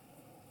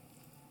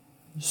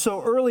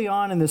So early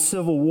on in the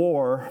Civil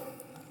War,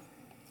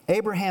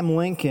 Abraham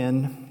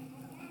Lincoln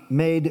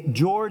made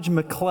George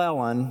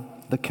McClellan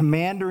the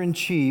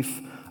commander-in-chief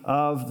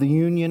of the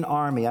Union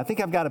Army. I think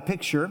I've got a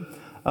picture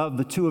of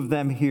the two of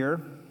them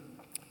here.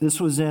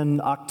 This was in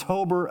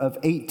October of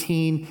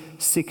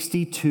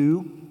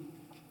 1862.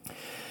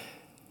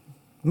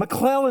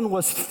 McClellan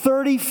was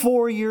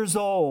 34 years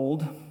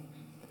old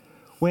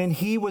when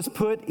he was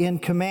put in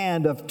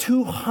command of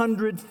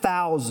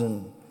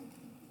 200,000.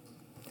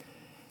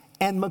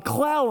 And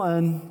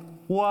McClellan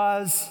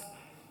was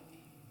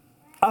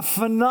a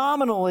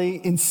phenomenally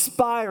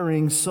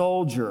inspiring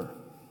soldier.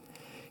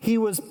 He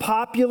was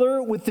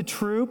popular with the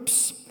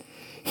troops.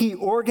 He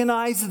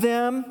organized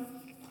them.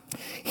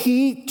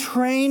 He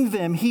trained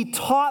them. He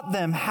taught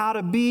them how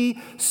to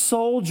be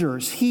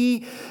soldiers.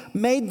 He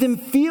made them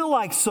feel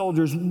like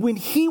soldiers. When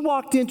he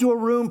walked into a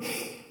room,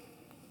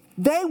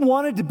 they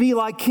wanted to be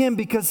like him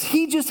because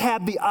he just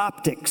had the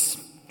optics,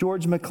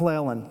 George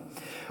McClellan.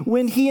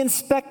 When he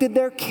inspected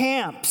their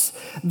camps,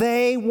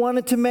 they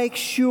wanted to make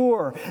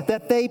sure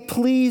that they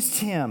pleased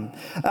him.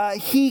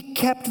 He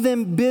kept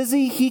them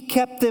busy. He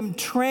kept them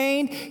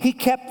trained. He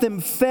kept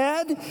them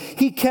fed.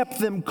 He kept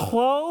them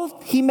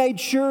clothed. He made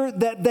sure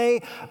that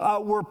they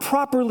were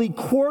properly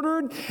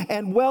quartered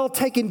and well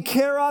taken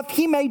care of.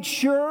 He made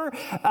sure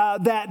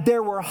that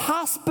there were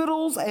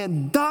hospitals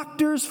and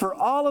doctors for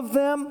all of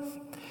them.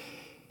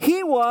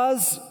 He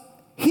was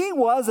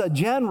a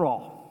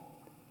general.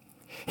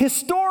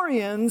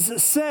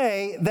 Historians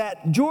say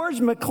that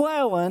George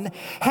McClellan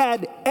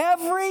had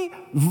every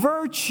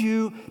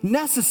virtue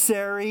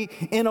necessary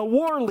in a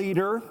war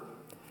leader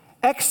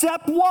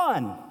except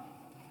one.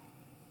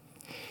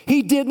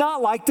 He did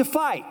not like to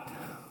fight.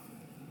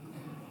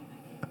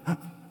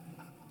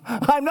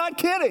 I'm not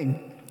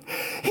kidding.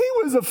 He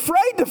was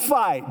afraid to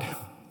fight.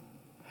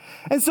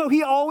 And so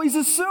he always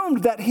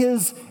assumed that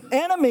his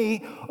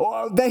enemy,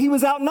 that he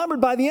was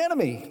outnumbered by the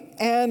enemy.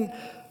 And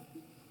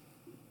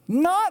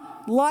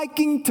not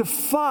liking to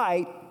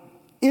fight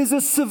is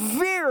a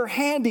severe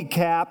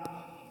handicap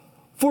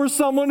for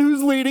someone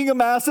who's leading a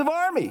massive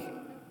army.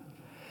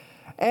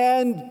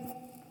 And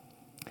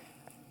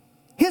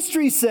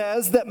history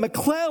says that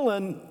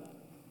McClellan,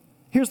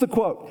 here's the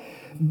quote,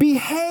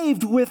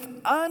 behaved with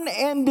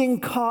unending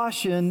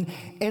caution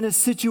in a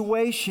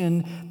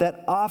situation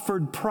that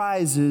offered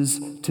prizes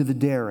to the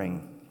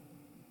daring.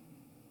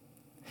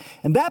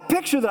 And that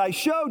picture that I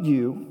showed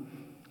you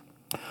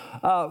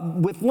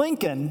with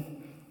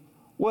Lincoln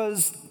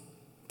was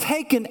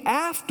taken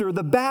after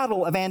the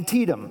Battle of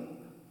Antietam.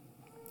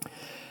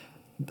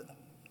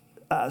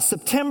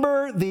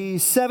 September the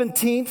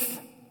 17th,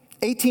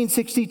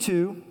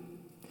 1862,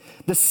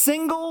 the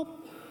single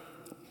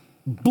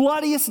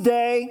bloodiest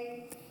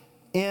day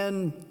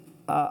in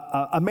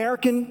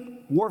American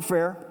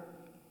warfare.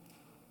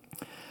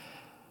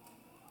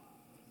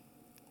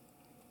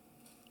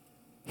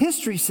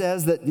 History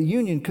says that the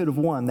Union could have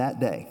won that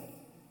day,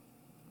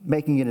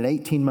 making it an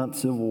 18-month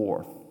Civil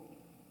War.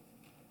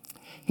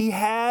 He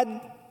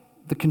had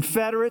the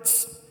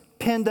Confederates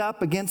pinned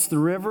up against the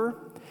river,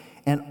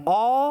 and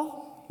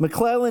all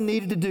McClellan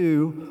needed to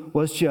do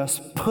was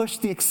just push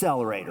the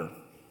accelerator.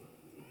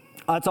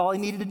 That's all he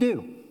needed to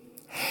do.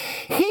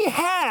 He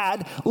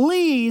had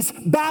Lee's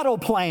battle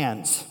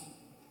plans,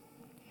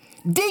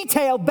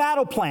 detailed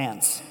battle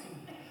plans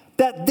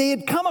that they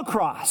had come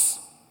across.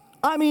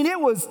 I mean, it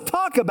was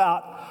talk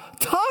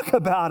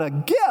about a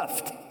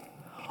gift.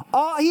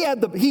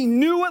 He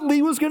knew what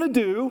Lee was going to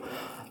do,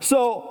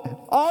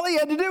 so all he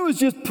had to do was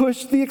just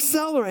push the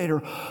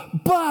accelerator.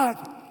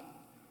 But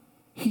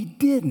he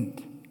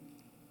didn't.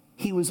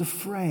 He was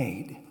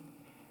afraid.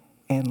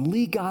 And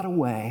Lee got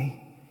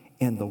away,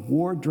 and the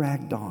war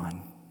dragged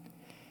on.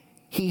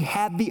 He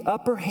had the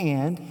upper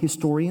hand,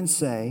 historians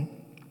say,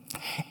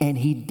 and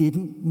he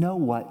didn't know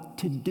what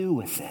to do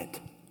with it.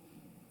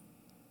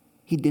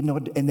 He didn't know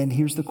and then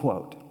here's the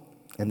quote,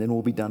 and then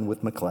we'll be done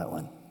with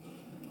McClellan.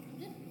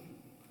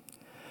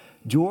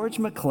 George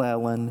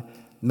McClellan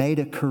made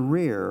a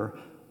career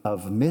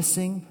of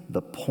missing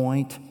the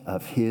point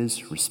of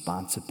his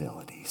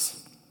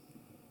responsibilities.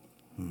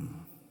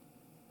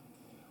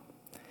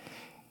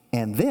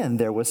 And then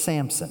there was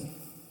Samson,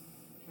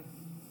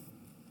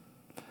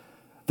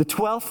 the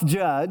 12th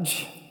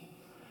judge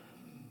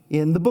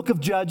in the book of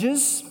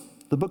Judges,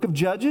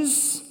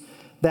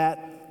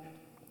 that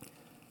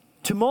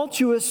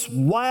tumultuous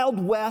Wild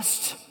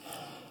West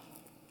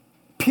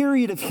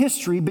period of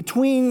history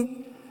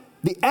between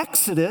the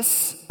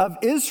exodus of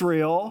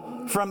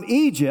Israel from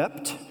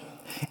Egypt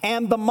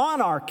and the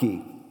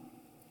monarchy,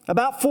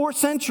 about 4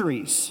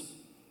 centuries.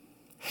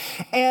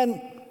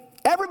 And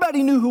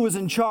everybody knew who was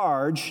in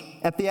charge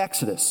at the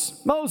Exodus.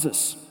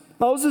 Moses.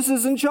 Moses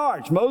is in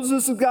charge.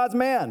 Moses is God's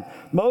man.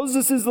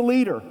 Moses is the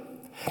leader.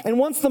 And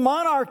once the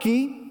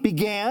monarchy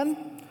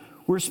began,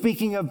 we're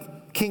speaking of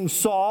King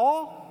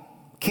Saul,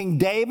 King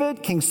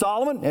David, King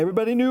Solomon.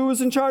 Everybody knew who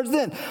was in charge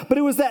then. But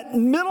it was that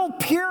middle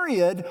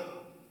period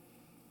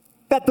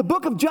that the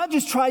book of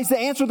Judges tries to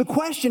answer the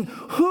question,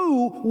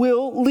 who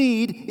will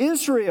lead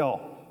Israel?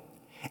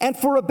 And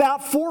for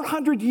about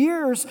 400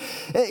 years,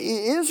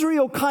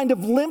 Israel kind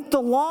of limped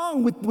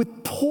along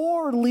with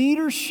poor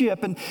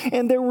leadership.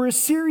 And there were a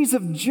series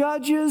of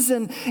judges,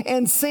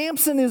 and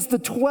Samson is the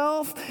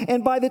 12th.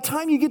 And by the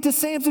time you get to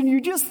Samson, you're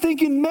just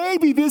thinking,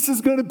 maybe this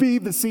is going to be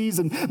the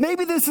season.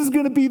 Maybe this is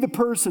going to be the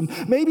person.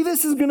 Maybe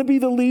this is going to be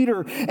the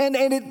leader. And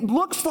it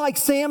looks like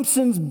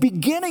Samson's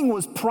beginning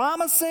was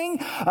promising.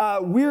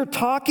 We're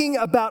talking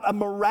about a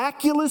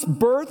miraculous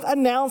birth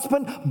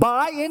announcement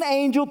by an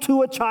angel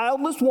to a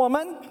childless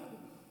woman.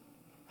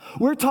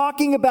 We're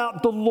talking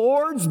about the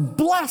Lord's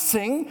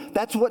blessing.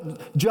 That's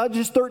what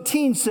Judges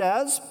 13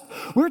 says.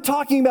 We're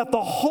talking about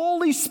the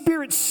Holy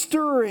Spirit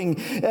stirring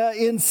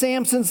in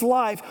Samson's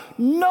life.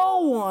 No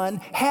one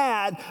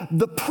had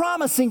the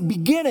promising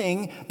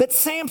beginning that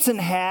Samson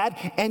had,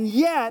 and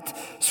yet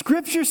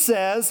Scripture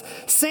says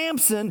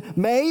Samson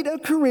made a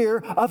career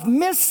of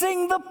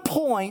missing the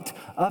point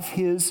of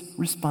his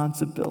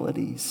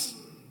responsibilities.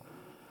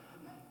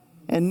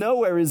 And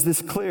nowhere is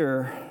this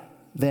clearer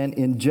than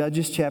in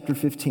Judges chapter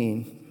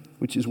 15,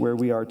 which is where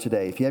we are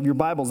today. If you have your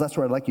Bibles, that's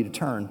where I'd like you to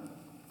turn.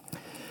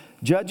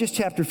 Judges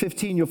chapter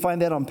 15, you'll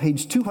find that on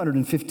page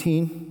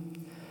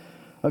 215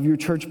 of your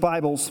church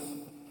Bibles.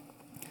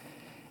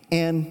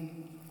 And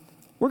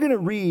we're going to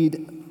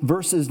read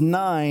verses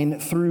 9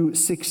 through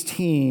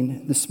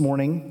 16 this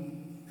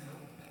morning.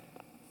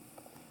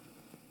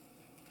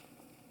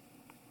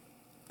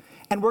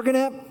 And we're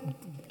going to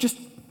just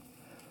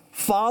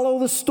follow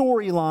the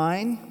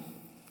storyline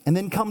and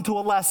then come to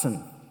a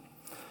lesson.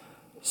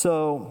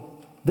 So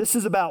this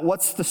is about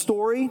what's the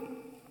story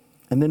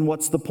and then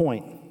what's the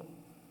point.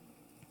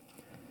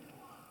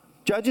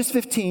 Judges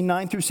 15,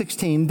 9 through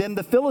 16. Then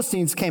the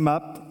Philistines came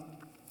up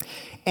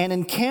and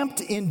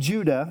encamped in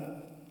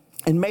Judah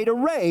and made a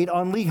raid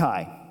on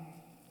Lehi.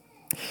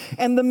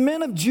 And the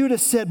men of Judah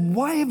said,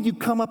 "Why have you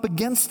come up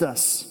against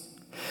us?"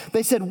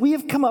 They said, "We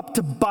have come up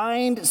to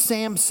bind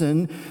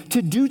Samson,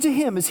 to do to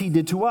him as he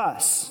did to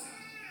us."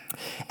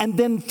 And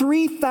then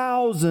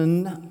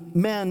 3,000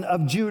 men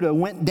of Judah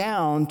went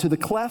down to the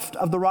cleft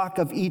of the rock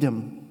of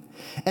Edom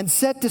and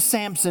said to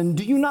Samson,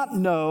 "Do you not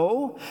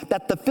know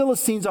that the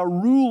Philistines are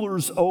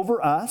rulers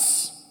over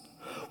us?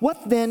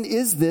 What then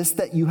is this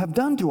that you have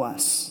done to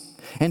us?"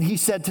 And he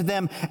said to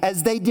them,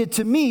 "As they did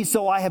to me,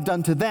 so I have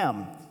done to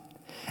them."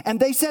 And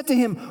they said to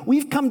him,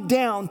 "We've come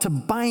down to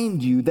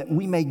bind you, that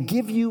we may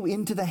give you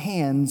into the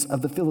hands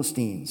of the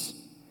Philistines."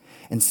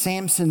 And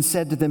Samson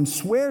said to them,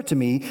 "Swear to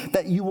me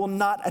that you will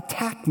not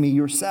attack me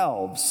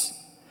yourselves."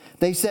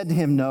 They said to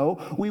him, "No,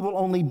 we will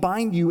only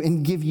bind you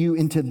and give you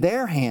into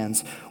their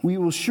hands. We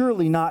will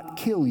surely not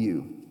kill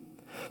you."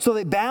 So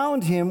they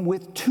bound him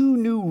with 2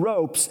 new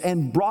ropes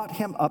and brought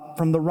him up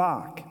from the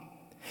rock.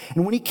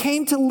 And when he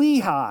came to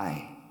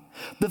Lehi,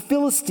 the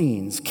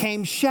Philistines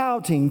came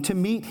shouting to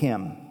meet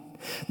him.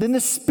 Then the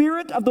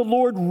Spirit of the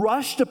Lord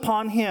rushed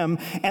upon him,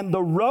 and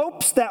the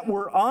ropes that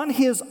were on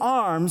his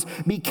arms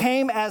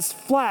became as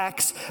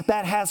flax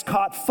that has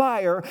caught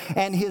fire,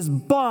 and his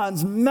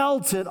bonds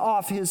melted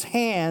off his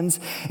hands.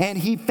 And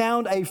he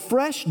found a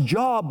fresh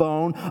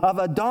jawbone of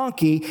a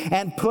donkey,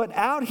 and put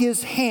out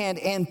his hand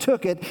and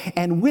took it,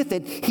 and with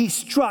it he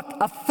struck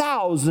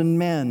 1,000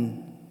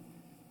 men.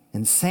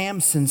 And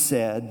Samson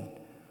said,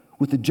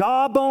 "With the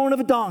jawbone of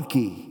a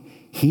donkey,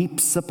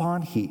 heaps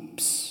upon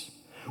heaps.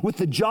 With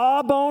the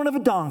jawbone of a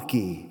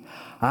donkey,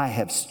 I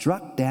have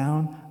struck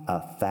down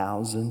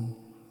 1,000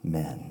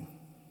 men."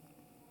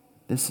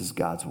 This is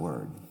God's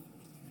word.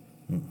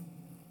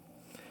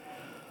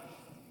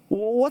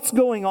 Well, what's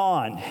going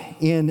on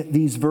in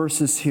these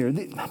verses here?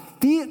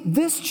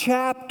 This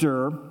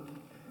chapter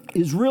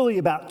is really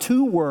about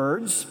 2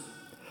 words: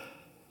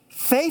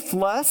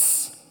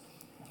 faithless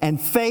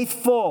and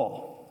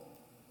faithful.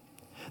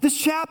 This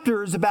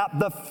chapter is about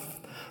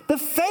the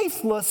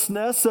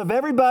faithlessness of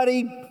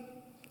everybody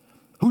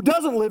who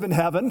doesn't live in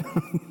heaven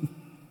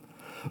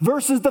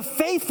versus the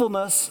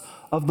faithfulness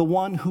of the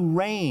one who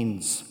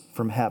reigns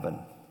from heaven.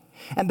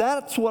 And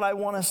that's what I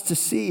want us to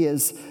see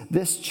as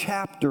this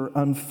chapter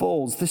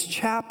unfolds. This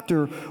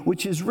chapter,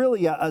 which is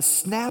really a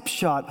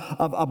snapshot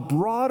of a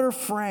broader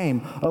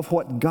frame of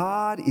what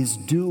God is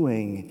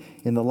doing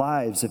in the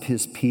lives of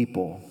his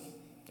people.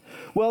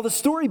 Well, the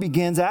story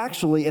begins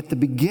actually at the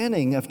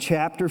beginning of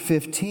chapter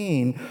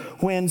 15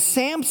 when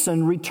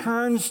Samson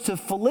returns to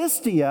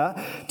Philistia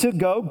to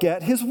go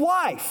get his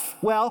wife.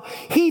 Well,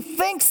 he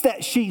thinks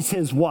that she's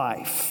his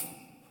wife.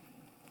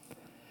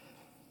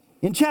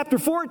 In chapter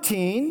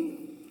 14,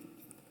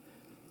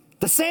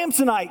 the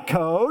Samsonite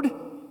code,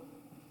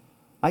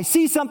 I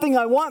see something,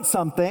 I want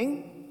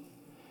something.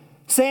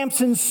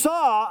 Samson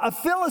saw a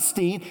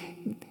Philistine.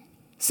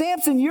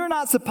 Samson, you're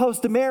not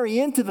supposed to marry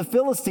into the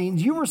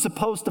Philistines. You were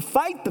supposed to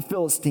fight the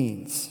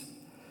Philistines.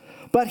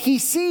 But he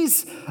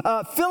sees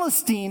a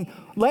Philistine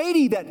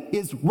lady that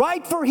is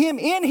right for him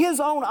in his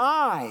own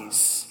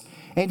eyes,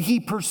 and he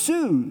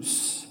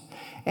pursues.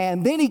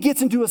 And then he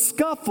gets into a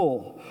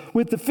scuffle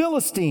with the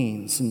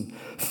Philistines. And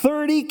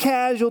 30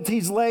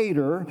 casualties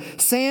later,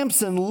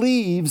 Samson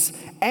leaves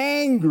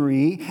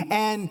angry,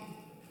 and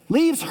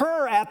leaves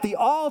her at the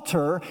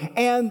altar,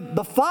 and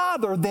the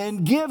father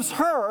then gives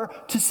her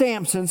to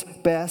Samson's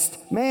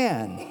best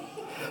man.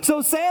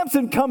 So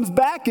Samson comes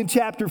back in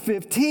chapter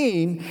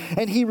 15,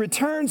 and he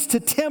returns to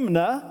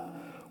Timnah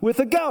with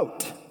a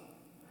goat.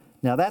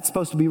 Now that's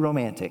supposed to be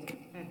romantic.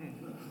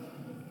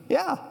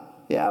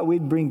 Yeah,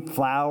 we'd bring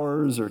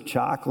flowers or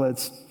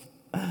chocolates.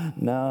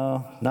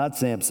 No, not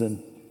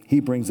Samson. He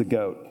brings a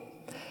goat.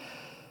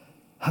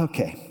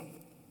 Okay.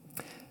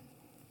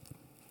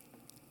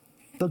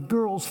 The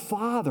girl's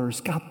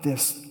father's got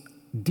this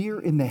deer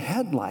in the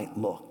headlight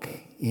look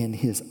in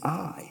his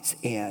eyes.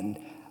 And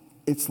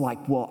it's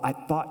like, well, I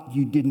thought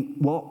you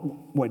didn't,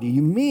 well, what do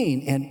you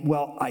mean? And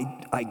well,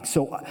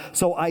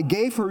 so I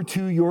gave her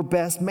to your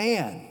best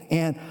man.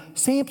 And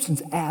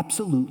Samson's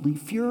absolutely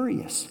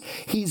furious.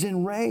 He's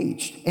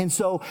enraged. And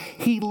so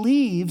he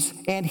leaves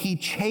and he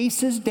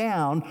chases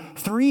down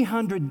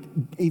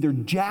 300 either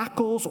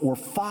jackals or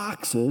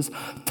foxes,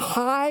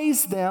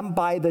 ties them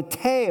by the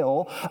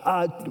tail,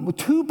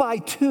 2 by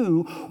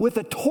 2, with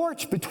a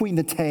torch between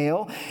the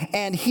tail,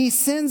 and he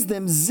sends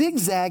them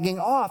zigzagging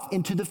off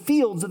into the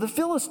fields of the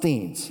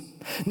Philistines.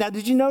 Now,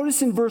 did you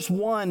notice in verse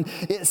 1,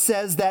 it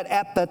says that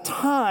at the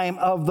time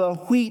of the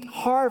wheat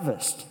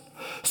harvest.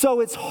 So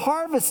it's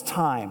harvest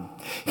time.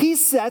 He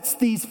sets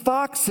these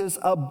foxes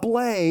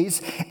ablaze,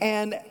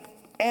 and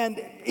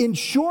in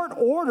short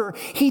order,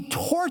 he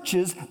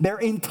torches their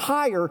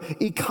entire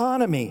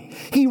economy.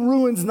 He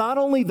ruins not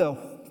only the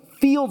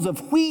fields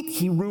of wheat,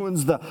 he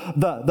ruins the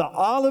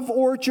olive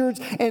orchards,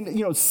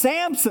 and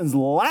Samson's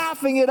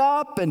laughing it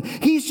up, and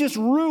he's just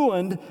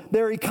ruined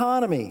their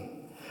economy.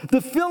 The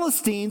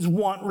Philistines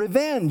want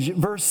revenge.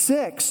 Verse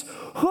 6,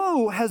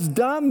 who has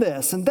done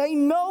this? And they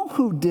know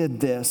who did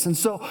this. And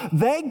so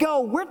they go,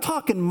 we're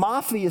talking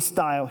mafia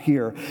style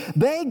here.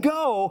 They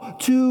go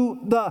to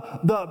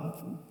the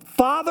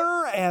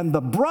father and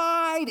the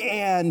bride,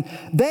 and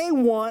they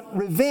want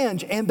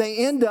revenge. And they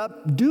end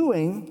up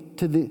doing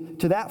to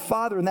that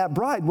father and that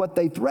bride what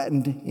they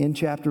threatened in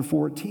chapter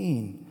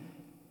 14.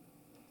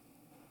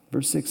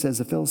 Verse 6 says,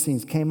 the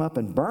Philistines came up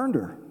and burned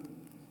her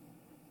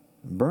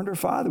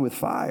father with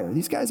fire.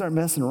 These guys aren't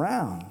messing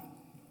around.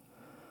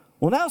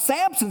 Well, now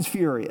Samson's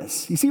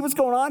furious. You see what's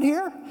going on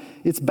here?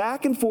 It's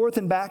back and forth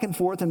and back and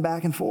forth and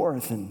back and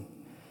forth. And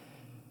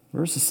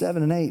verses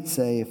 7 and 8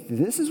 say, if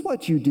this is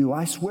what you do,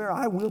 I swear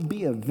I will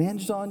be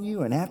avenged on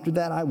you, and after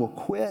that I will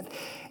quit.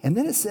 And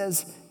then it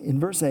says in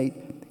verse 8,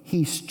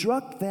 he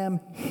struck them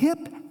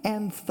hip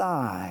and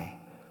thigh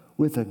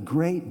with a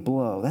great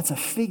blow. That's a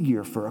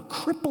figure for a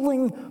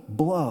crippling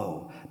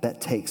blow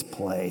that takes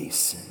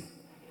place.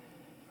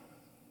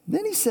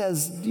 Then he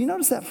says, do you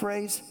notice that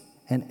phrase?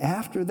 And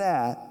after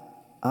that,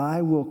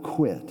 I will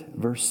quit.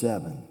 Verse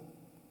 7.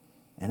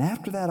 And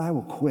after that, I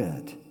will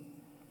quit.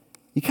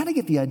 You kind of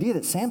get the idea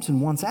that Samson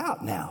wants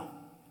out now.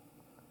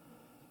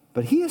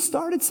 But he has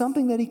started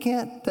something that he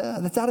can't,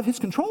 that's out of his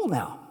control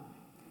now.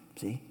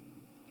 See?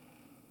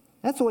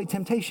 That's the way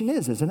temptation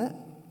is, isn't it?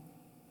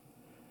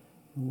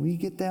 We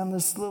get down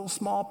this little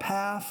small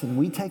path and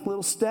we take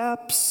little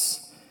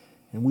steps.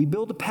 And we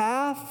build a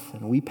path,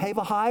 and we pave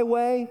a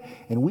highway,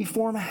 and we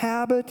form a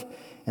habit,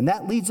 and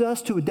that leads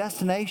us to a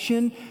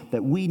destination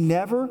that we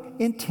never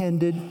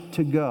intended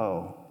to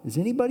go. Is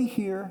anybody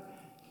here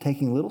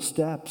taking little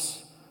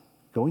steps,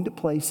 going to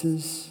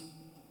places,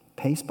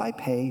 pace by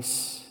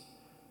pace,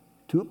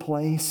 to a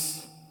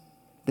place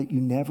that you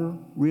never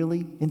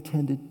really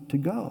intended to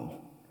go?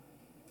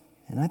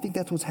 And I think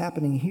that's what's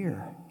happening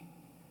here.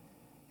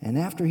 And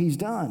after he's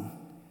done,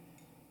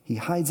 he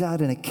hides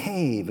out in a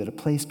cave at a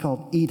place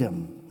called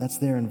Edom. That's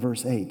there in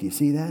verse 8. Do you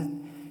see that?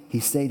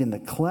 He stayed in the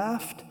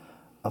cleft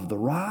of the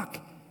rock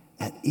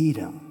at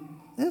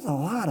Edom. There's a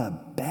lot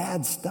of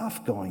bad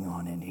stuff going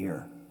on in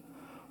here.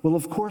 Well,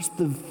 of course,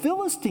 the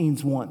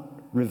Philistines want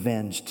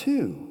revenge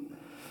too.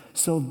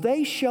 So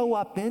they show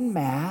up en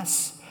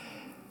masse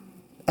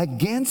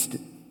against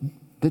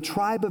the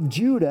tribe of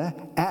Judah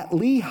at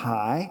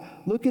Lehi.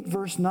 Look at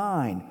verse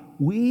 9.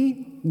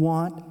 We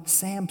want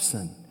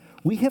Samson.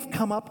 We have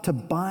come up to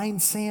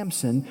bind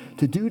Samson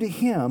to do to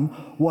him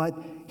what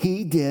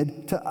he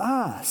did to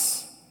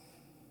us.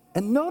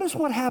 And notice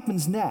what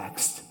happens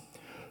next.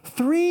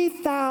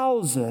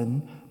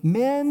 3,000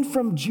 men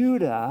from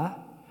Judah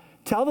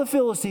tell the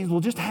Philistines, well,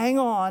 just hang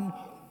on.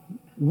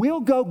 We'll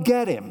go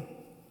get him.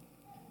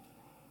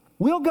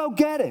 We'll go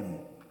get him.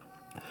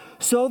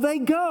 So they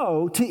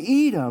go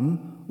to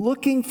Edom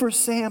looking for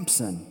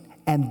Samson,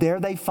 and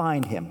there they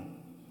find him.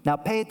 Now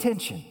pay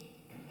attention.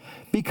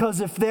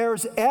 Because if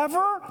there's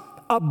ever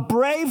a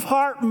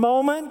Braveheart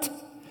moment,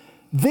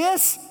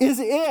 this is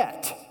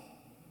it.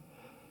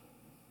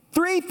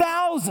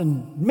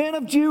 3,000 men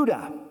of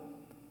Judah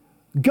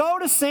go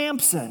to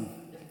Samson.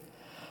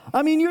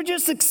 I mean, you're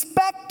just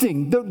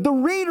expecting, the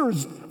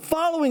readers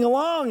following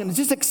along and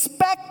just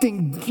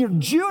expecting your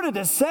Judah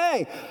to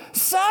say,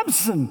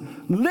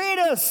 Samson, lead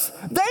us.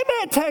 They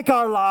may take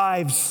our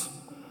lives,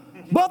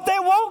 but they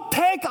won't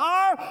take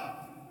our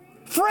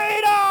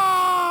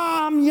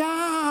freedom.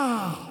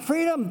 Yeah,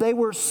 freedom. They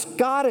were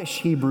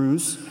Scottish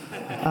Hebrews.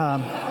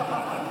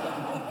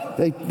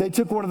 They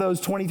took one of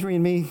those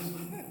 23andMe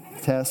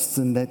tests,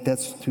 and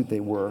that's who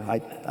they were.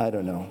 I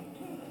don't know.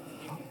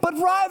 But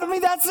right, I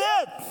mean, that's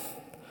it.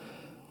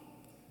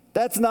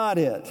 That's not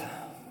it.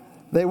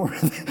 They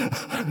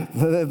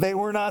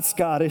were not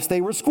Scottish. They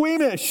were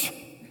squeamish.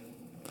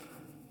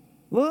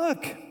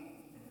 Look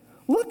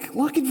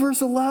at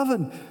verse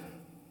 11.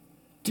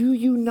 Do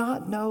you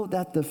not know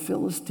that the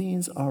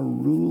Philistines are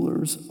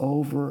rulers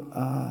over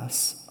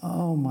us?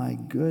 Oh my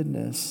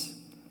goodness.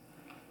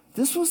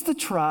 This was the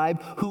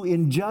tribe who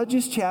in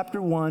Judges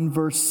chapter 1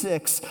 verse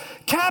 6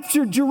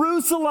 captured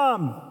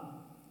Jerusalem.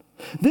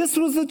 This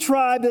was the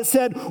tribe that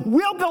said,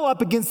 we'll go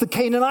up against the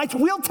Canaanites,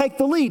 we'll take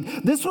the lead.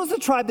 This was the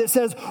tribe that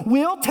says,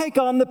 we'll take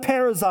on the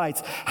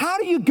Perizzites. How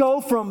do you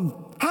go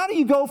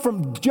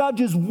from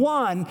Judges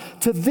 1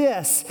 to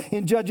this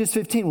in Judges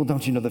 15? Well,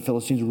 don't you know the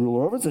Philistines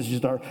rule over us?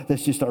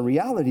 That's just our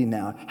reality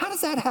now. How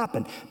does that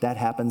happen? That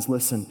happens,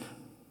 listen,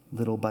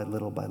 little by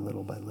little by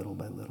little by little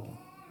by little.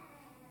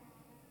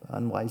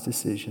 Unwise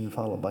decision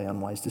followed by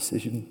unwise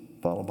decision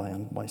followed by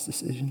unwise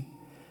decision.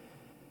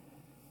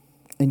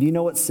 And do you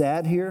know what's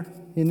sad here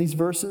in these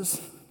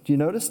verses? Do you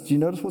notice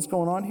what's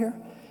going on here?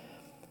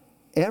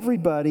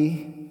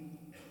 Everybody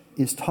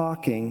is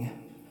talking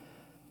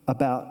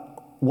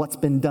about what's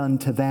been done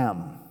to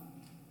them.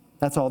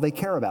 That's all they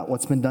care about,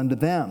 what's been done to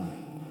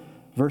them.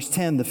 Verse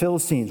 10, the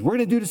Philistines. We're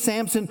going to do to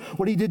Samson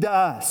what he did to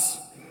us.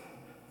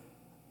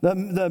 The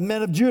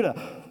men of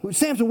Judah.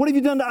 Samson, what have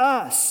you done to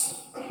us?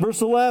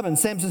 Verse 11,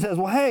 Samson says,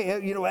 well,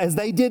 hey, as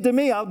they did to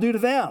me, I'll do to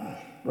them.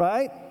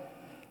 Right?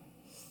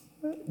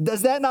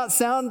 Does that not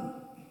sound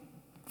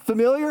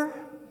familiar?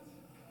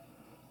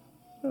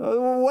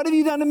 What have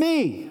you done to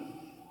me?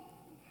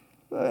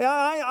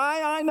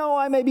 I know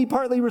I may be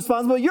partly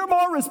responsible. You're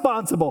more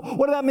responsible.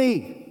 What about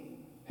me?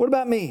 What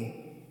about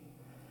me?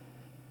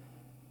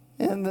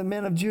 And the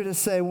men of Judah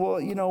say, well,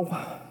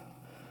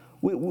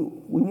 we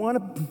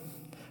want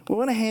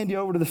to hand you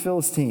over to the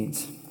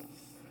Philistines.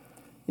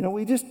 We don't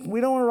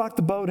want to rock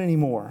the boat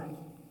anymore.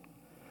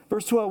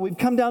 Verse 12, we've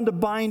come down to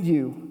bind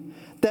you,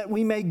 that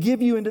we may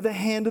give you into the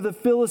hand of the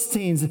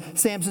Philistines.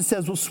 Samson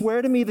says, well,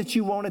 swear to me that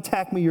you won't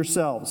attack me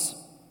yourselves.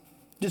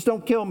 Just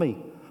don't kill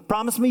me.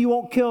 Promise me you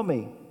won't kill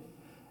me.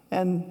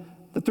 And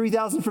the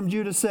 3,000 from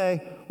Judah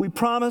say, we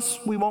promise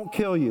we won't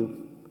kill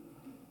you.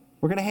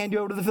 We're going to hand you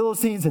over to the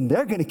Philistines, and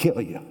they're going to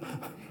kill you.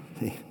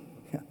 See?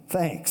 Yeah,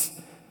 thanks.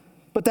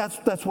 But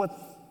that's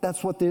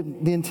what the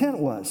intent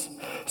was.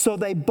 So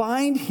they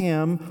bind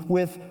him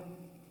with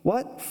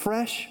what?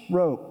 Fresh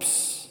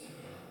ropes.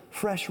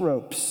 Fresh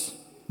ropes.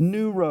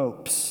 New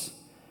ropes.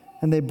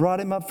 And they brought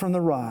him up from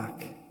the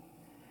rock.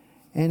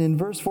 And in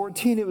verse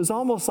 14, it was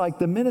almost like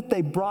the minute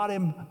they brought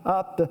him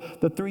up,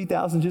 the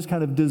 3,000 just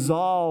kind of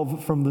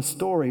dissolved from the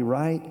story,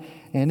 right?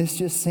 And it's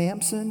just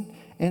Samson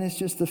and it's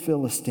just the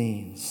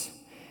Philistines.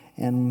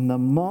 And the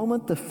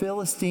moment the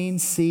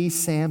Philistines see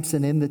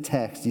Samson in the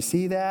text, you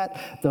see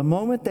that? The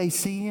moment they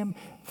see him,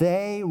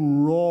 they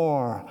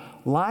roar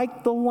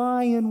like the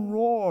lion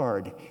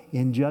roared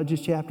in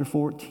Judges chapter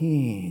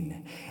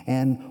 14.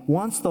 And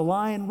once the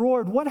lion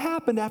roared, what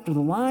happened after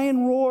the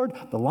lion roared?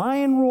 The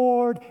lion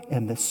roared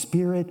and the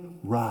Spirit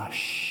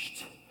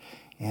rushed.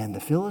 And the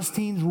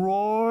Philistines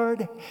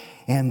roared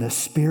and the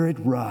Spirit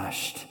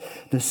rushed.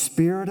 The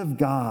Spirit of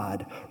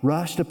God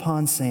rushed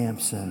upon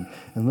Samson.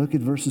 And look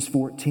at verses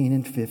 14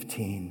 and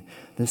 15.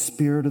 The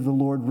Spirit of the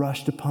Lord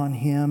rushed upon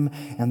him,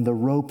 and the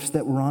ropes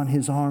that were on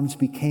his arms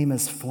became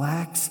as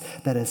flax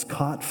that has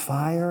caught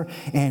fire,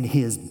 and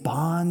his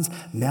bonds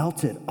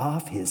melted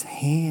off his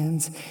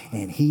hands,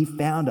 and he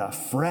found a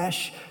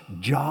fresh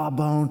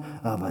jawbone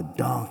of a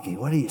donkey.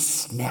 What do you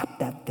snap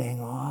that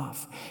thing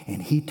off?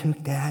 And he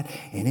took that,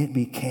 and it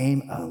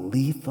became a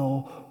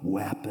lethal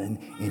weapon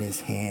in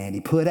his hand.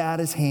 He put out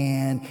his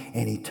hand,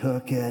 and he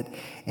took it,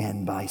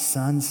 and by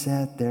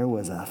sunset there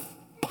was a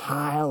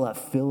pile of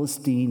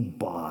Philistine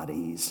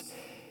bodies.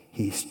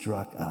 He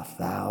struck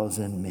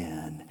 1,000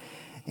 men.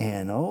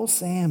 And old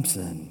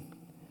Samson,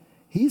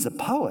 he's a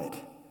poet.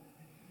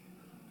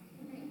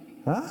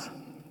 Huh?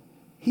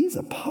 He's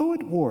a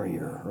poet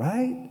warrior,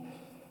 right?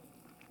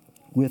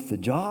 With the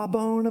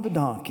jawbone of a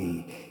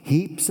donkey,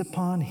 heaps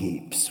upon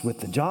heaps.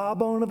 With the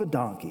jawbone of a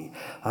donkey,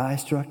 I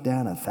struck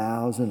down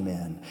 1,000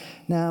 men.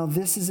 Now,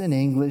 this is in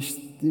English.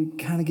 It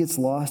kind of gets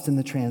lost in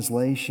the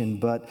translation,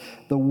 but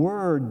the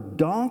word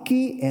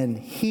donkey and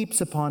heaps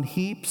upon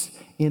heaps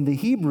in the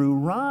Hebrew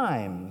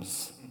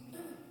rhymes.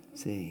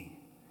 See,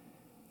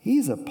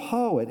 he's a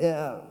poet.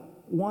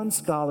 One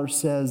scholar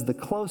says the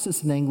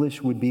closest in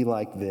English would be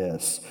like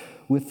this.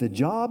 With the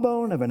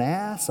jawbone of an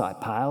ass, I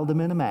piled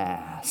him in a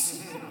mass.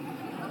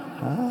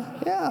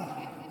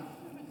 Yeah,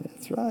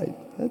 that's right.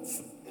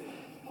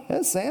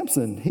 That's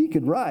Samson. He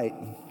could write.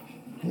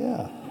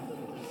 Yeah.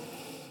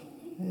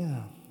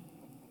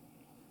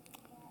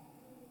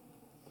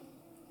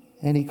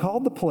 And he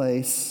called the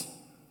place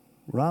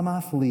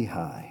Ramath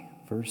Lehi,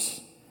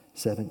 verse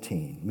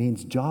 17.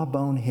 Means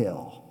jawbone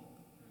hill.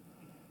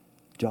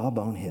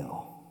 Jawbone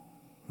hill.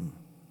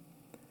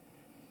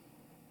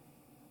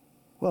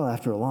 Well,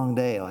 after a long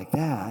day like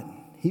that,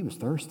 he was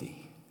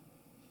thirsty.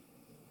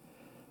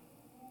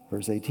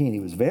 Verse 18, he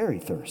was very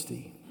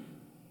thirsty.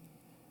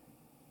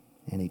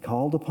 And he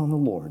called upon the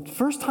Lord.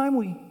 First time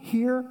we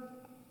hear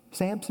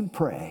Samson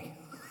pray.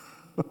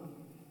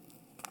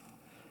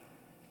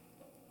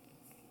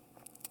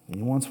 And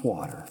he wants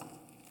water.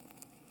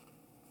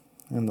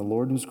 And the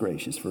Lord was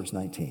gracious, verse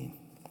 19.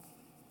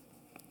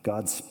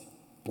 God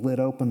split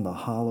open the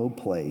hollow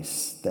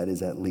place that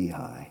is at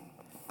Lehi,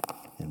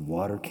 and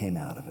water came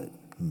out of it.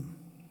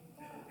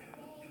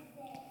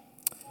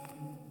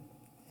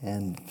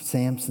 And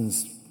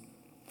Samson's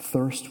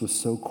thirst was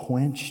so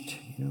quenched,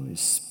 his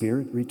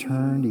spirit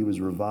returned, he was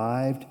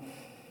revived.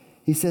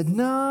 He said,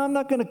 no, I'm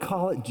not going to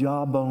call it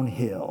Jawbone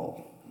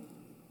Hill.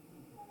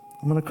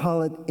 I'm going to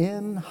call it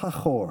En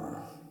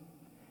Hachor.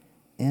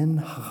 En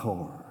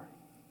Hachor.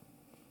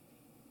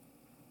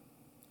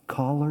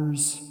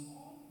 Caller's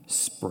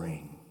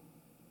Spring.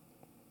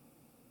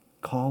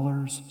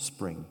 Caller's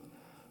Spring.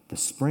 The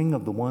spring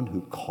of the one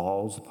who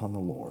calls upon the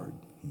Lord.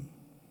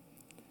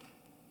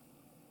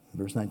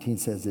 Verse 19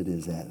 says it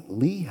is at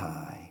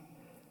Lehi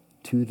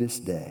to this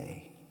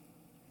day.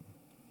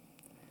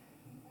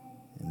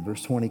 And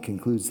verse 20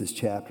 concludes this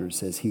chapter. It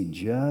says, he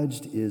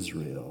judged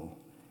Israel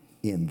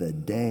in the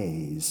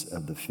days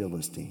of the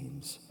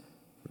Philistines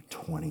for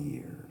 20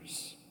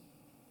 years.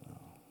 Oh.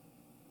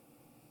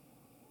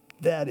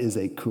 That is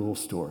a cool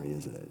story,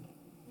 isn't it?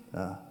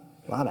 A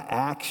lot of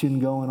action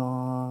going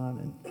on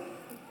and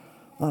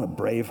a lot of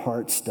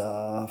Braveheart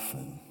stuff.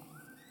 And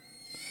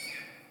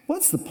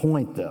what's the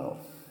point, though?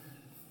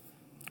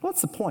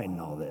 What's the point in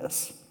all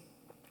this?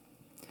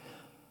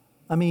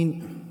 I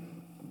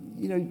mean,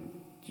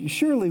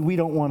 surely we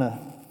don't want to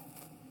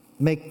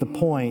make the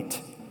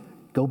point,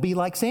 go be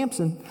like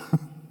Samson,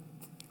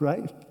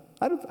 right?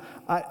 I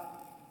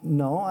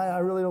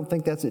really don't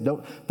think that's it.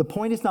 The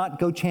point is not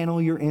go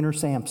channel your inner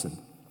Samson,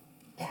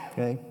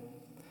 okay?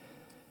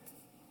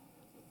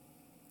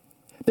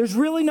 There's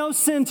really no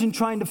sense in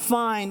trying to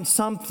find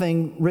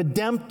something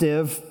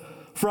redemptive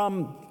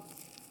from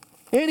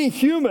any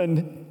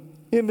human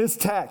in this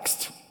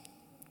text.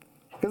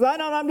 Because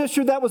I'm just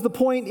sure that was the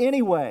point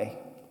anyway.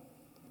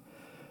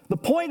 The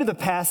point of the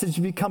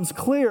passage becomes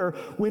clear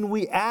when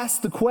we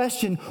ask the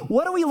question,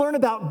 what do we learn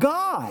about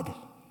God?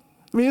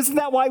 I mean, isn't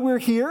that why we're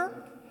here?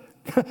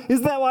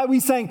 Isn't that why we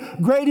sang,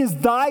 great is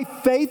thy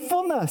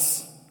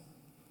faithfulness?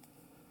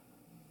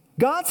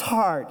 God's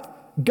heart,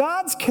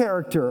 God's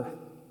character.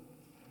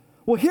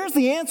 Well, here's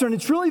the answer, and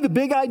it's really the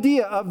big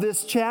idea of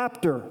this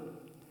chapter.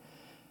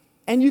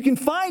 And you can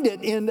find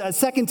it in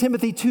 2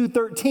 Timothy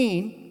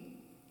 2:13.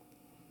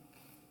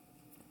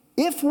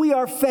 If we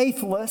are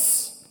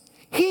faithless,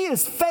 he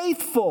is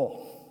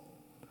faithful,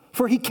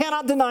 for he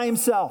cannot deny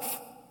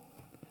himself.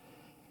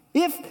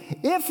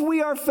 If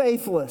we are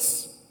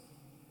faithless,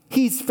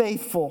 he's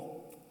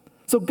faithful.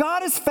 So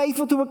God is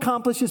faithful to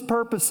accomplish his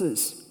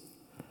purposes.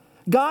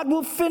 God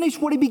will finish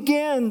what he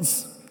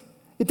begins.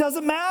 It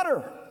doesn't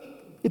matter.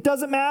 It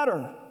doesn't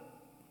matter.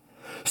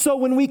 So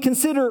when we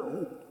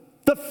consider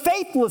the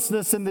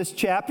faithlessness in this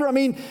chapter,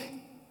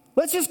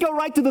 let's just go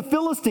right to the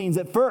Philistines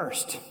at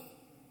first.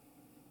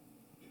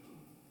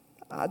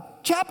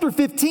 Chapter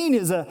 15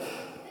 is a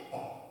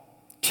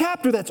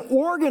chapter that's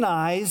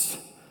organized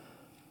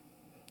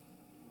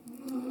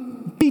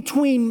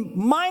between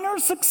minor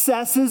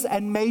successes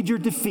and major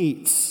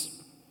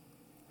defeats.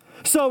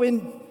 So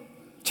in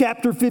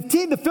chapter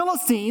 15, the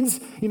Philistines,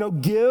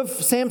 give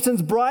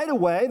Samson's bride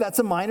away. That's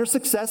a minor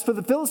success for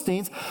the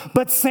Philistines.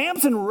 But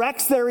Samson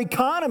wrecks their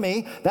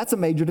economy. That's a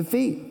major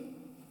defeat.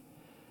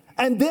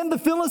 And then the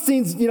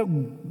Philistines,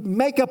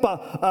 make up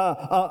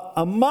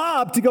a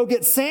mob to go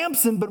get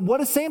Samson. But what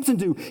does Samson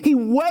do? He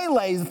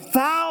waylays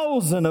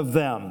 1,000 of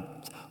them.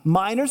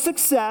 Minor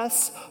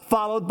success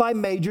followed by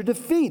major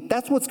defeat.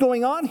 That's what's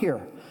going on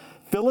here.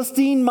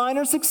 Philistine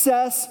minor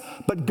success,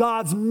 but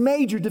God's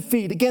major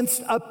defeat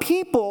against a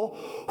people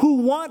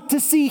who want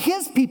to see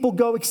his people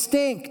go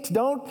extinct.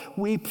 Don't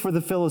weep for the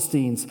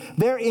Philistines.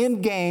 Their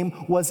end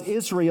game was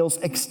Israel's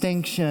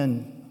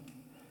extinction.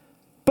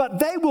 But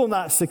they will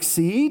not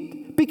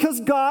succeed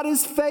because God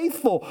is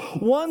faithful.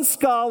 One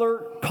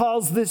scholar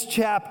calls this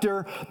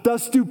chapter the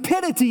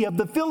stupidity of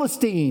the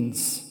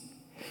Philistines.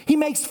 He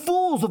makes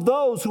fools of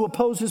those who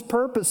oppose his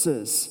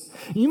purposes.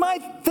 You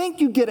might think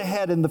you get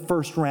ahead in the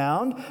first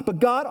round, but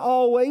God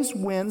always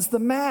wins the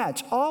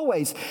match,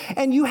 always.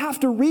 And you have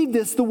to read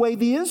this the way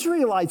the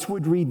Israelites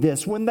would read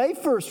this when they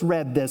first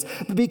read this,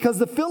 because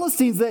the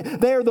Philistines,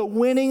 they are the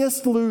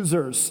winningest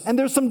losers. And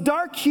there's some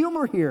dark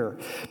humor here,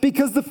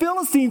 because the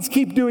Philistines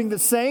keep doing the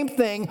same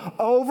thing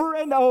over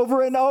and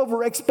over and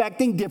over,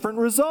 expecting different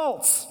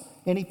results.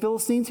 Any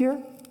Philistines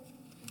here?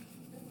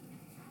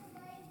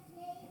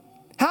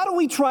 How do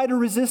we try to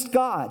resist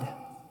God?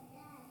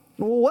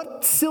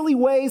 What silly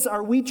ways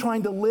are we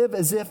trying to live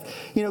as if,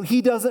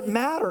 he doesn't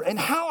matter? And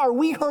how are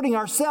we hurting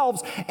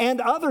ourselves and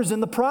others in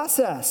the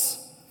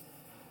process?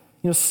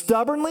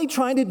 Stubbornly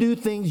trying to do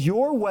things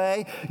your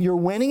way. You're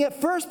winning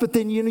at first, but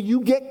then,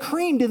 you get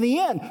creamed in the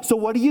end. So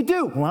what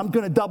do? Well, I'm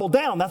going to double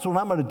down. That's what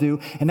I'm going to do.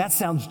 And that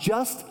sounds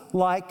just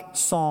like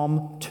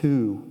Psalm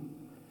 2.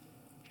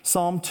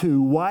 Psalm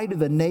 2, why do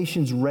the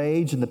nations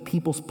rage and the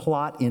peoples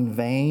plot in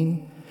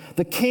vain?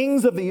 The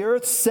kings of the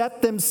earth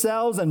set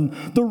themselves, and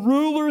the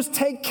rulers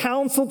take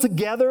counsel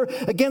together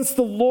against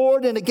the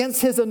Lord and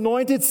against his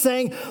anointed,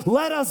 saying,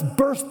 let us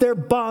burst their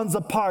bonds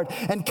apart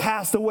and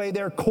cast away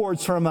their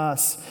cords from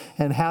us.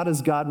 And how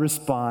does God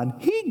respond?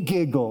 He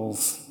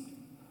giggles.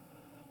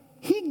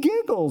 He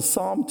giggles.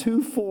 Psalm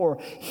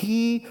 2:4.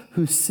 He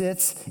who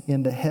sits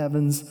in the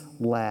heavens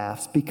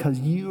laughs, because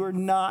you are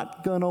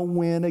not going to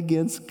win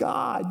against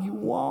God. You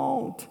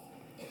won't.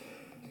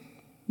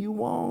 You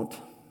won't.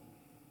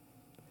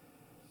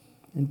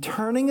 And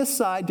turning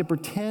aside to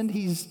pretend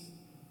he's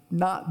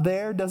not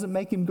there doesn't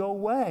make him go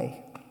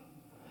away.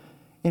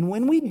 And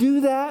when we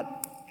do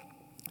that,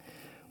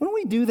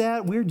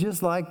 we're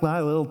just like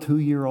my little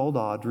 2-year-old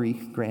Audrey,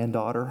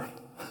 granddaughter.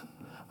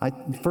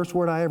 The first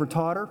word I ever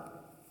taught her,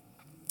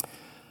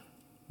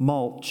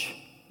 mulch.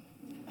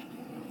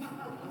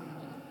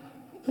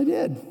 I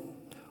did.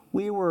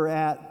 We were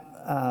at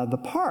the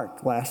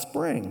park last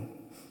spring.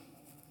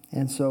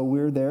 And so we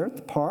were there at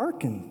the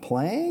park and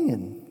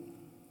playing,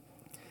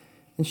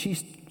 and she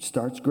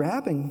starts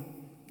grabbing,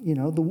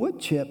 the wood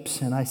chips.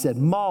 And I said,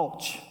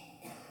 mulch,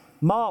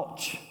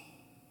 mulch,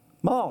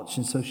 mulch.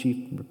 And so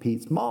she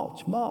repeats,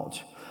 mulch,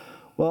 mulch.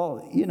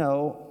 Well,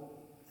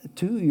 a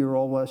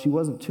 2-year-old, well, she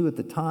wasn't 2 at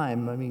the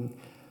time.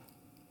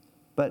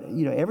 But,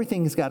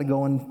 everything's got to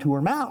go into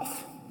her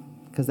mouth,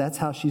 because that's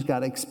how she's got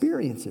to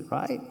experience it,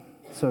 right?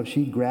 So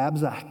she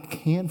grabs a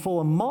handful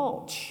of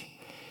mulch,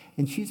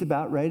 and she's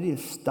about ready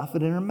to stuff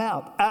it in her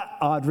mouth.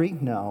 Audrey,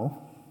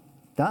 no.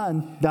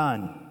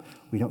 Done.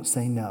 We don't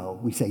say no.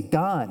 We say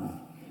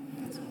done.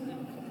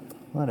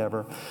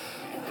 Whatever.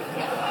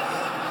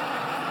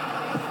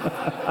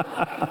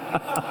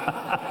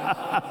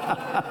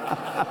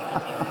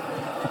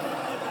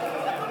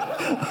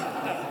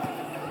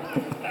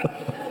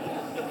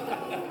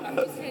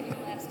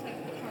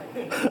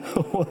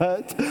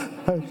 What?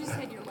 You just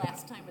had your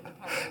last time at the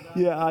park.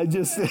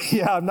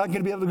 Yeah, I'm not going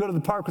to be able to go to the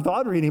park with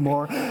Audrey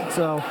anymore.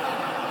 So,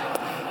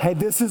 hey,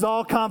 this is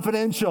all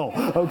confidential,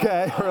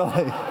 okay?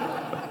 Really.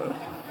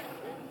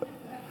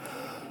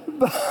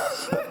 But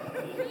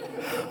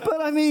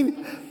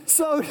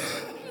so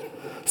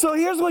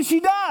here's what she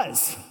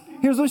does.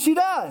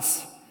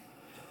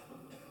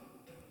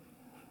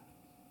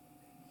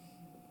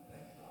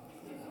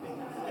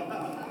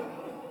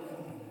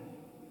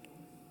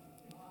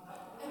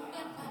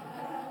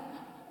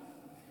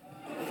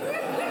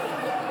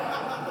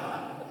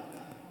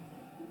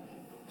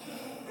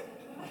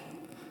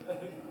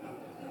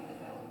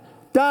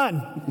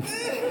 Done.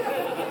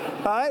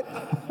 All right?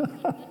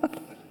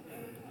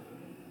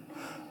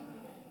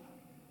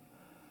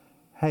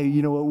 Hey,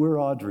 you know what?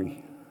 We're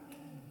Audrey.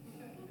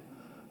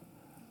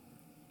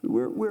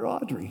 We're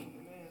Audrey.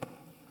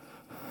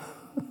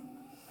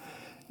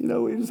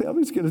 I'm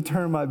just going to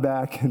turn my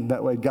back, and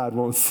that way God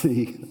won't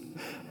see.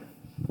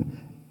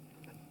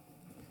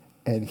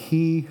 And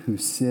he who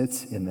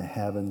sits in the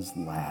heavens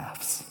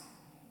laughs.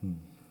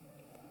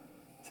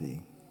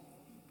 See?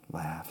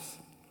 Laughs.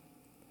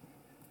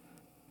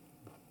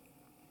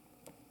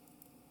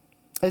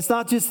 It's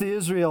not just the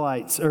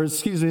Israelites,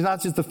 it's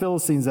not just the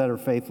Philistines that are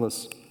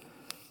faithless.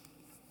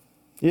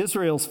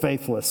 Israel's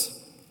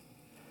faithless.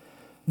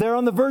 They're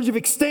on the verge of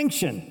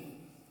extinction.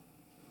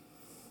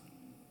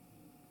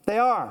 They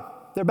are.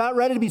 They're about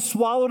ready to be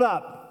swallowed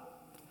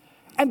up.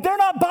 And they're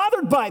not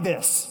bothered by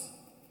this.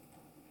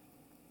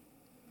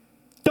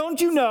 Don't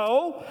you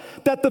know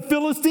that the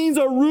Philistines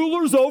are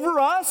rulers over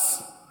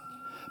us?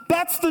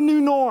 That's the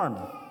new norm.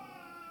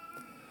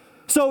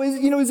 So,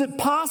 is it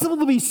possible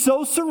to be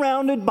so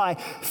surrounded by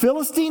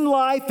Philistine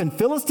life and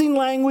Philistine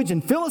language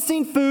and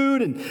Philistine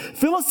food and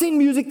Philistine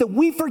music that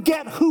we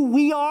forget who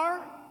we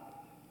are?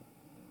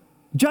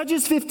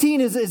 Judges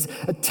 15 is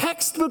a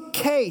textbook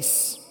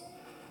case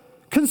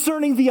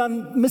concerning the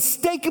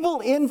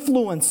unmistakable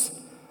influence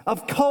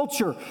of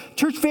culture.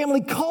 Church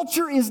family,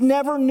 culture is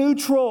never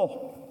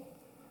neutral.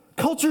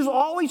 Culture's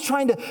always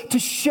trying to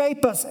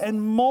shape us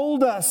and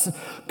mold us.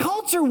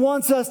 Culture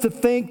wants us to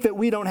think that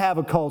we don't have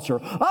a culture.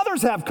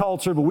 Others have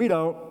culture, but we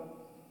don't.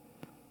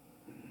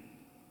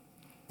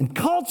 And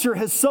culture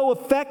has so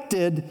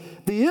affected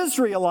the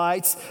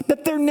Israelites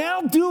that they're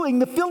now doing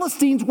the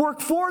Philistines' work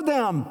for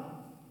them.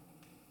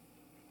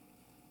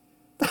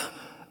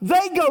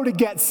 They go to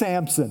get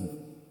Samson.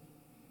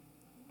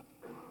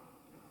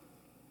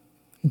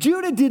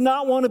 Judah did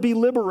not want to be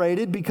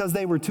liberated because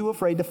they were too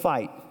afraid to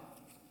fight.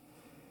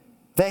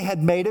 They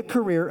had made a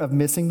career of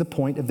missing the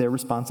point of their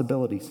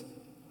responsibilities.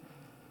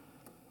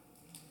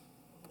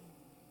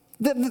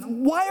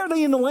 Why are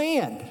they in the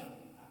land?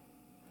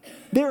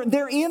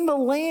 They're in the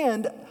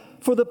land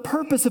for the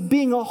purpose of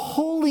being a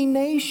holy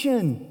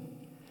nation.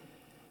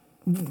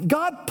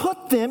 God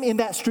put them in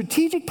that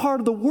strategic part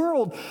of the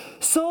world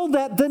so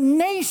that the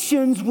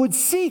nations would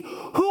see,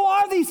 who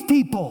are these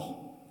people?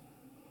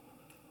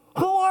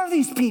 Who are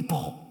these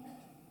people?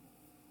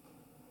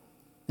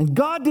 And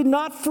God did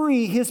not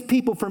free his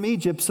people from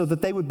Egypt so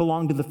that they would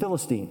belong to the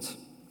Philistines.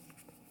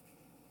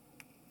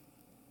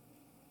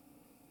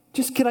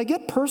 Just, can I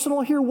get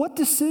personal here? What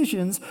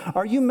decisions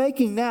are you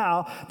making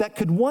now that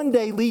could one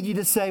day lead you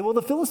to say, well,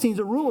 the Philistines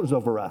are rulers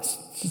over us?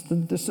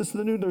 There's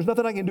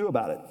nothing I can do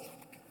about it.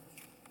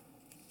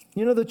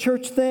 You know, the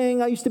church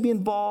thing, I used to be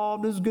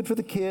involved. It was good for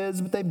the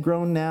kids, but they've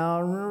grown now.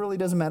 It really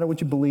doesn't matter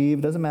what you believe.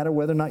 It doesn't matter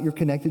whether or not you're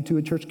connected to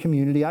a church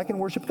community. I can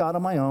worship God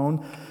on my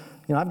own.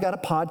 You know, I've got a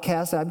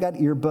podcast. I've got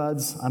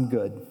earbuds. I'm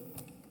good.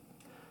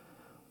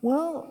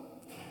 Well,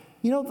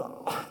 you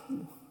know,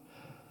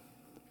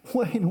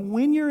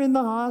 when you're in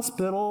the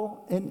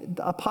hospital, and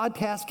a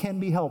podcast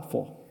can be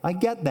helpful. I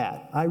get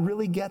that. I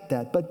really get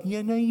that. But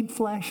you need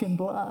flesh and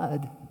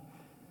blood.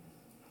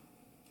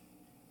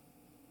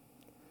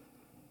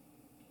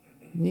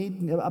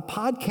 A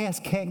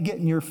podcast can't get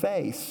in your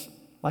face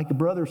like a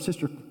brother or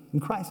sister in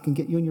Christ can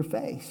get you in your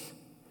face.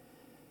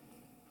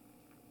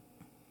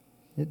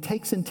 It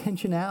takes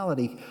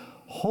intentionality.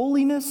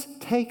 Holiness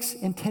takes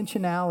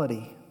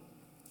intentionality.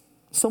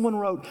 Someone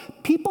wrote,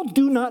 people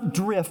do not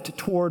drift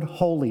toward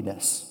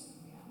holiness.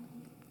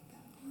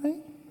 Right?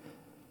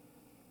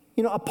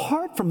 You know,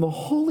 apart from the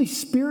Holy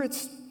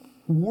Spirit's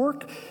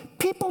work,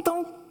 people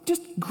don't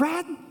just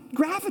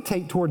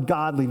gravitate toward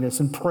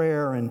godliness and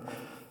prayer and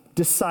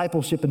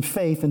discipleship and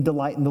faith and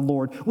delight in the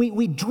Lord.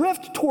 We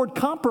drift toward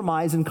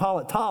compromise and call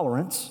it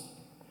tolerance.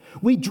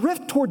 We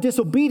drift toward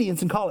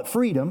disobedience and call it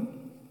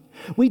freedom.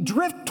 We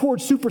drift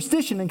toward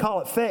superstition and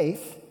call it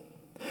faith.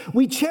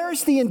 We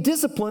cherish the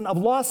indiscipline of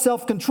lost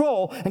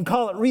self-control and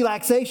call it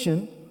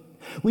relaxation.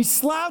 We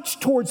slouch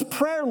towards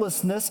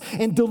prayerlessness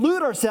and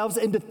delude ourselves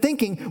into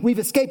thinking we've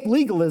escaped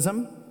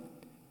legalism.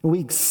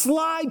 We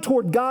slide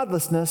toward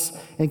godlessness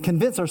and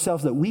convince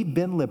ourselves that we've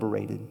been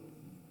liberated.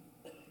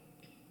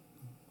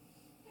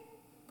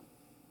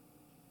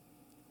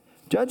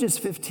 Judges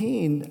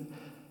 15,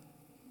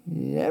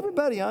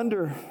 everybody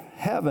under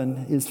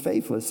heaven is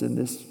faithless in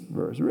this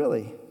verse,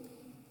 really.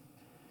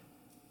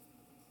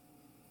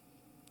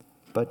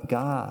 But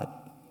God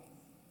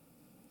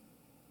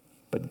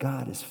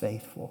is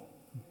faithful.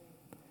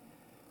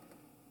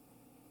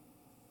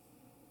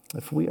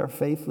 If we are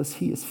faithless,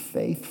 he is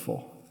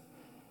faithful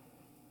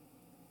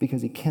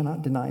because he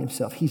cannot deny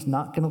himself. He's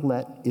not going to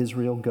let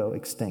Israel go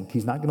extinct.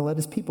 He's not going to let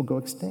his people go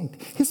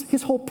extinct.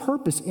 His whole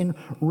purpose in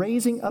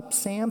raising up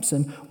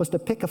Samson was to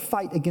pick a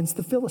fight against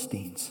the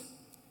Philistines.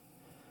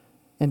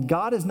 And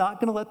God is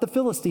not going to let the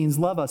Philistines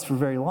love us for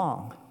very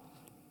long.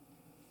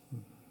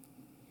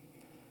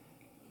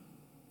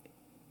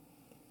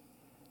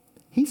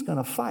 He's going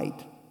to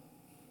fight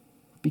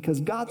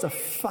because God's a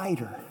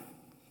fighter.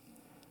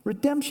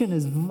 Redemption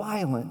is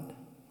violent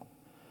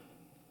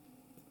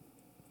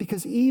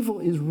because evil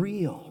is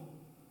real.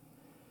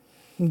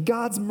 And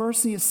God's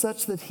mercy is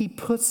such that he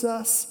puts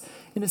us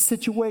in a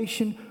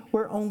situation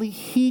where only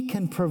he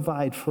can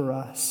provide for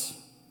us.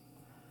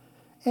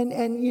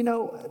 And you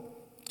know,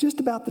 just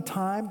about the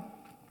time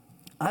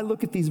I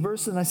look at these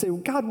verses and I say,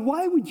 God,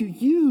 why would you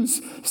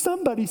use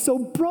somebody so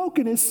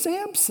broken as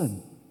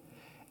Samson?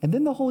 And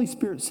then the Holy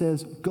Spirit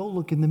says, go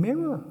look in the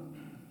mirror.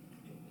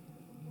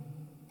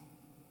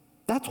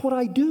 That's what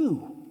I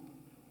do.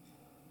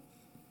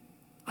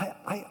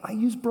 I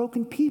use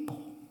broken people.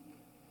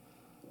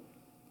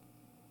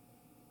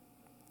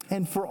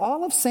 And for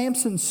all of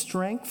Samson's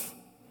strength,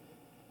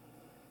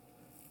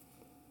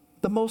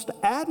 the most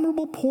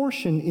admirable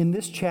portion in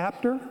this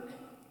chapter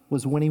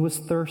was when he was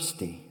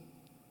thirsty.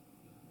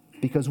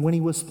 Because when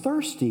he was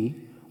thirsty,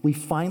 we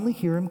finally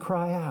hear him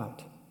cry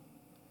out.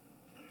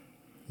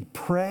 He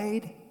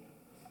prayed.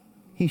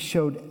 He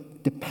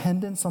showed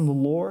dependence on the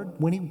Lord.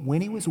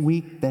 When he was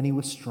weak, then he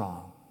was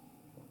strong.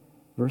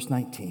 Verse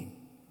 19.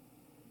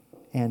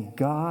 And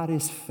God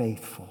is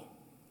faithful.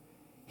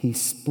 He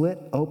split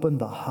open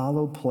the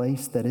hollow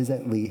place that is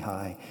at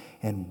Lehi,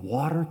 and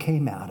water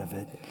came out of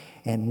it.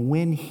 And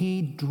when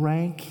he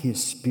drank,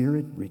 his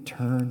spirit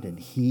returned, and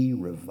he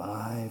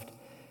revived.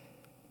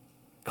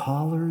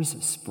 Callers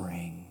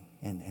spring.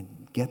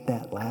 And get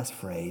that last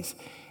phrase.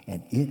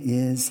 And it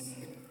is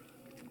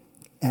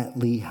at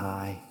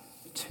Lehi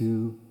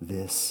to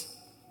this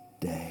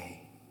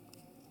day.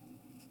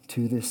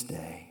 To this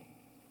day.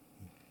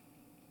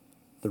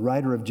 The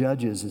writer of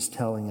Judges is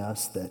telling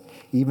us that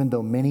even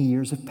though many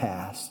years have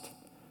passed,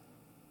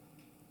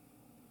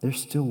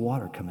 there's still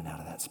water coming out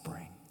of that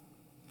spring.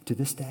 To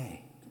this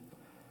day.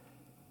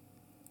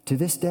 To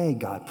this day,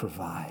 God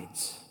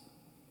provides.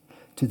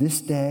 To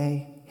this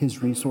day,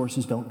 his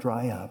resources don't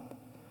dry up.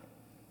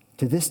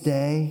 To this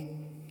day,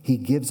 he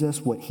gives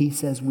us what he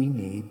says we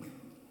need.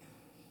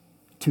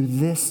 To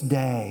this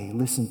day,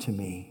 listen to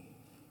me,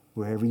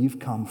 wherever you've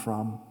come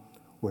from,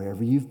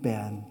 wherever you've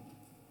been,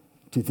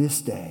 to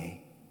this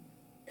day,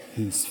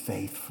 he's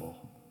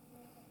faithful.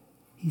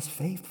 He's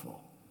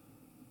faithful.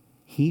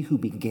 He who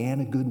began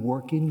a good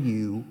work in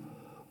you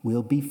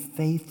will be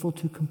faithful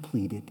to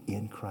complete it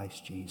in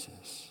Christ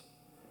Jesus.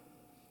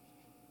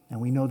 And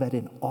we know that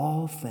in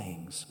all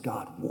things,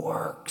 God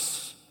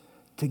works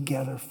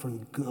together for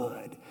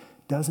good.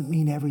 Doesn't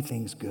mean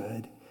everything's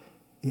good.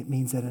 It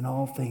means that in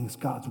all things,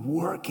 God's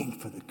working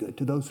for the good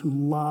to those who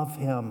love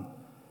him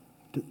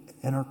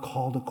and are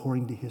called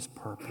according to his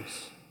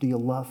purpose. Do you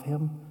love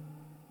him?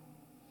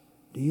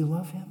 Do you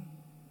love him?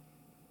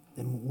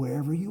 Then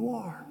wherever you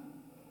are,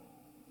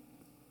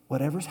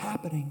 whatever's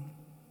happening,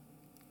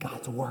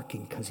 God's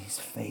working because he's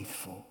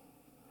faithful.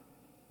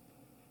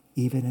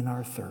 Even in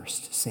our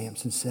thirst,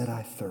 Samson said,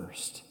 I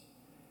thirst.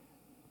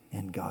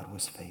 And God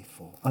was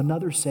faithful.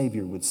 Another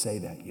Savior would say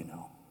that, you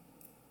know.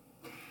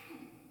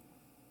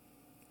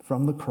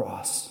 From the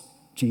cross,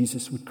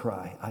 Jesus would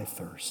cry, I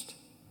thirst.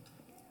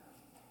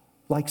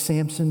 Like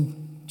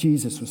Samson,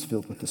 Jesus was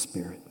filled with the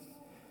Spirit.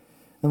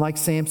 And like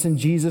Samson,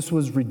 Jesus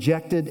was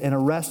rejected and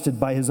arrested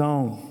by his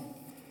own.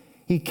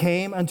 He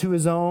came unto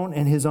his own,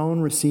 and his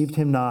own received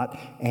him not,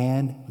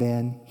 and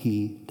then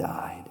he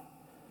died.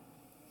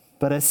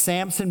 But as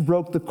Samson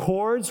broke the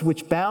cords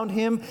which bound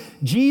him,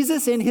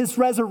 Jesus in his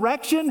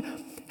resurrection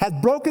has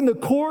broken the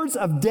cords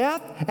of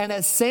death. And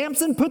as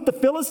Samson put the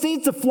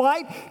Philistines to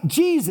flight,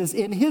 Jesus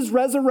in his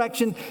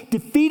resurrection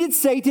defeated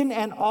Satan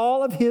and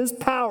all of his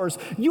powers.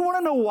 You want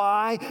to know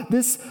why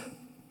this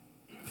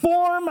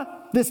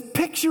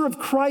picture of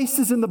Christ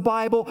is in the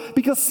Bible?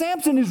 Because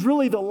Samson is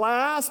really the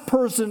last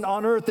person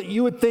on earth that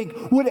you would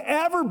think would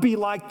ever be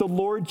like the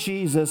Lord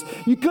Jesus.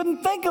 You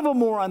couldn't think of a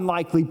more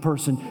unlikely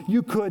person.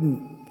 You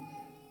couldn't.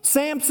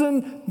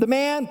 Samson, the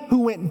man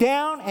who went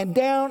down and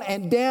down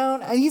and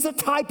down, and he's a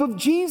type of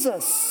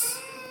Jesus.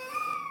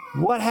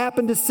 What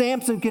happened to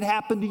Samson could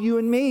happen to you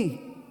and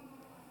me.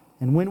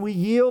 And when we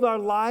yield our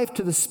life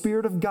to the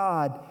Spirit of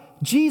God,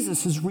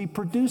 Jesus is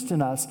reproduced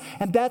in us.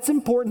 And that's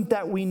important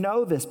that we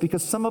know this,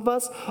 because some of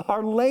us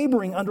are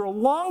laboring under a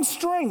long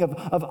string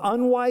of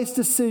unwise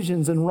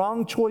decisions and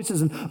wrong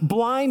choices and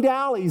blind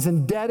alleys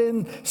and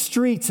dead-end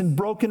streets and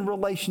broken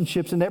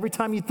relationships. And every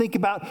time you think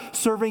about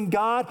serving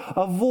God,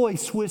 a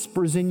voice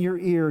whispers in your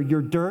ear,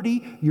 you're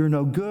dirty, you're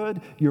no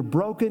good, you're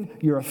broken,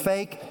 you're a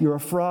fake, you're a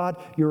fraud,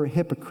 you're a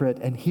hypocrite.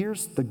 And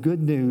here's the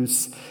good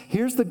news.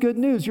 Here's the good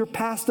news. Your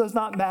past does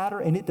not matter,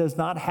 and it does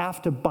not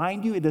have to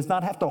bind you. It does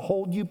not have to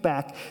hold you back.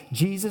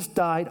 Jesus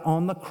died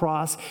on the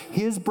cross.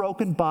 His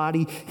broken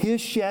body, his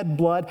shed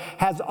blood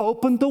has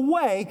opened the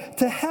way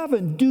to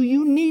heaven. Do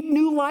you need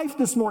new life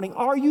this morning?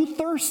 Are you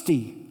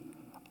thirsty?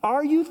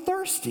 Are you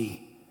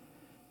thirsty?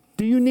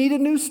 Do you need a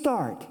new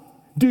start?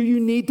 Do you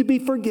need to be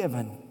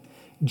forgiven?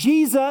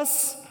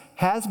 Jesus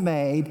has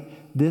made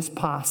this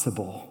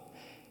possible.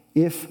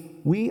 If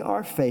we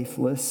are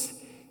faithless,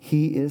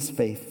 he is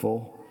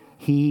faithful.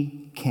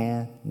 He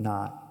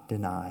cannot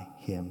deny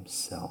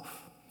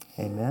himself.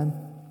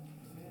 Amen.